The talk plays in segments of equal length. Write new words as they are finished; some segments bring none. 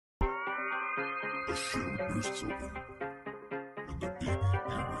A shell bursts open, and the baby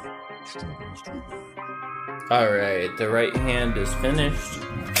Henry struggles to obey. Alright, the right hand is finished.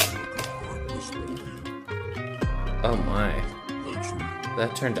 Oh my.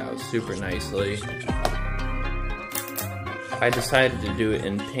 That turned out super nicely. I decided to do it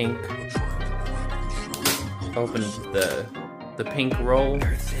in pink. Opened the pink roll.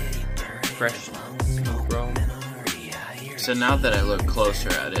 Fresh pink roll. So now that I look closer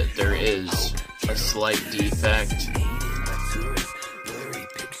at it, there is a slight defect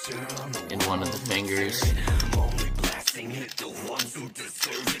in one of the fingers.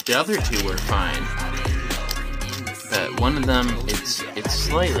 The other two were fine, but one of them, it's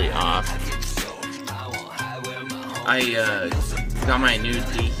slightly off. I got my new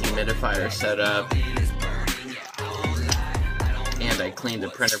dehumidifier set up, and I cleaned the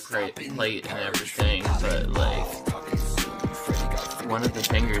printer plate and everything, but like, one of the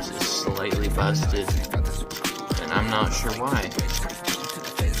fingers is slightly busted, and I'm not sure why.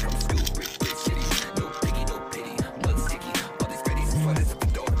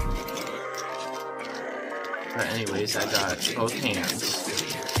 But anyways, I got both hands.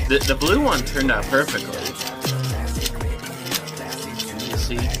 The blue one turned out perfectly. You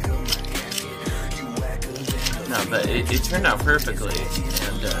see? No, but it turned out perfectly,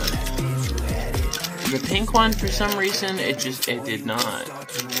 and the pink one, for some reason, it did not.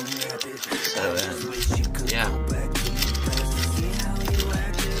 So, yeah.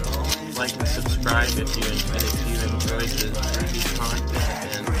 Like and subscribe if you enjoyed the 3D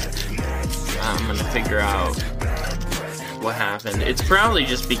content, and I'm gonna figure out what happened. It's probably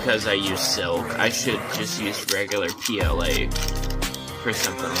just because I use silk. I should just use regular PLA for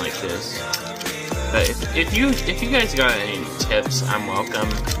something like this. But if you guys got any tips, I'm welcome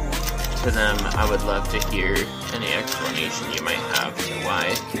to them. I would love to hear any explanation you might have to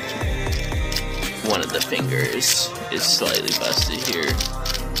why one of the fingers is slightly busted here.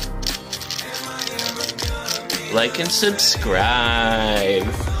 Like and subscribe.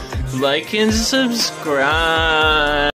 Like and subscribe.